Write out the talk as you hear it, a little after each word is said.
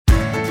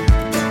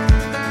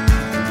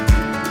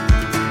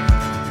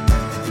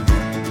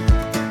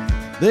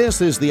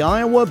This is the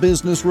Iowa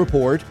Business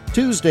Report,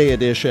 Tuesday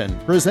edition,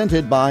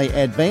 presented by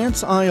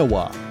Advance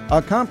Iowa, a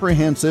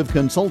comprehensive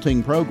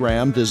consulting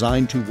program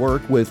designed to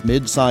work with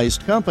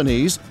mid-sized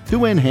companies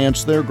to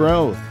enhance their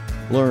growth.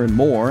 Learn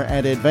more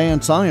at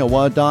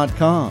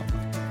advanceiowa.com.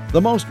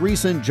 The most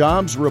recent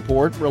jobs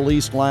report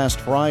released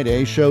last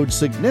Friday showed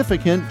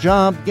significant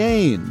job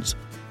gains.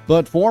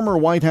 But former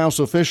White House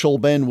official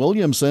Ben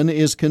Williamson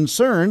is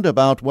concerned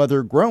about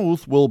whether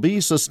growth will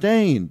be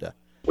sustained.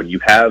 When you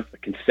have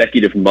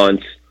consecutive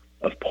months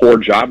of poor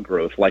job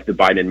growth like the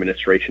Biden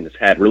administration has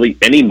had, really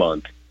any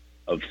month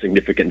of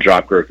significant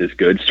job growth is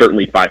good.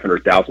 Certainly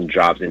 500,000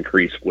 jobs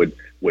increase would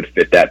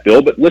fit that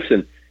bill. But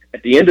listen,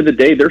 at the end of the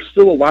day, there's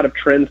still a lot of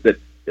trends that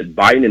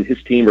Biden and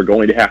his team are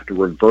going to have to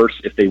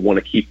reverse if they want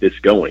to keep this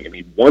going. I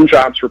mean, one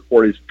jobs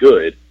report is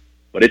good,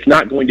 but it's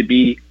not going to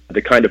be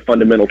the kind of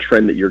fundamental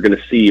trend that you're going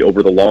to see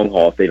over the long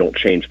haul if they don't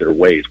change their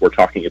ways. We're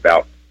talking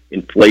about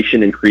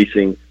inflation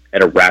increasing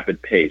at a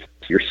rapid pace.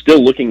 So you're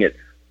still looking at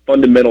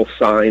fundamental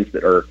signs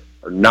that are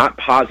not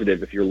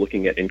positive if you're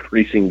looking at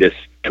increasing this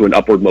to an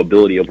upward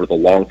mobility over the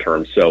long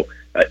term. So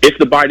if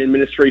the Biden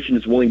administration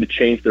is willing to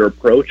change their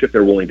approach, if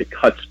they're willing to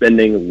cut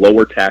spending,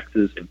 lower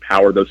taxes,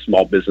 empower those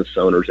small business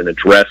owners, and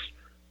address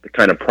the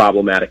kind of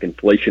problematic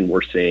inflation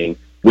we're seeing,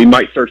 we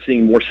might start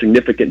seeing more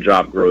significant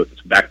job growth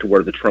back to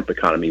where the Trump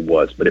economy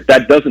was. But if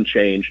that doesn't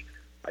change,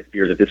 I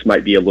fear that this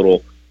might be a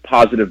little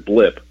positive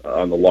blip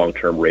on the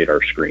long-term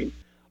radar screen.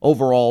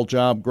 Overall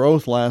job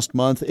growth last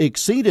month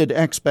exceeded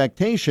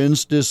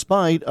expectations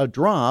despite a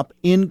drop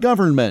in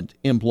government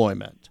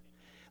employment.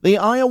 The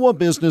Iowa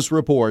Business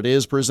Report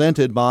is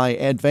presented by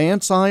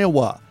Advance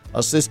Iowa,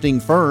 assisting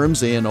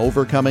firms in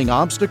overcoming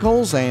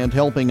obstacles and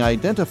helping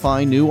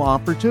identify new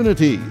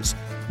opportunities.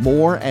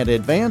 More at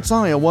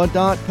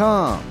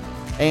advanceiowa.com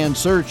and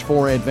search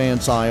for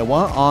Advance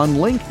Iowa on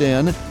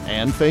LinkedIn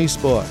and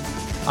Facebook.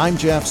 I'm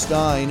Jeff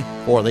Stein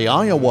for the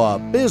Iowa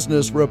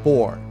Business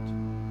Report.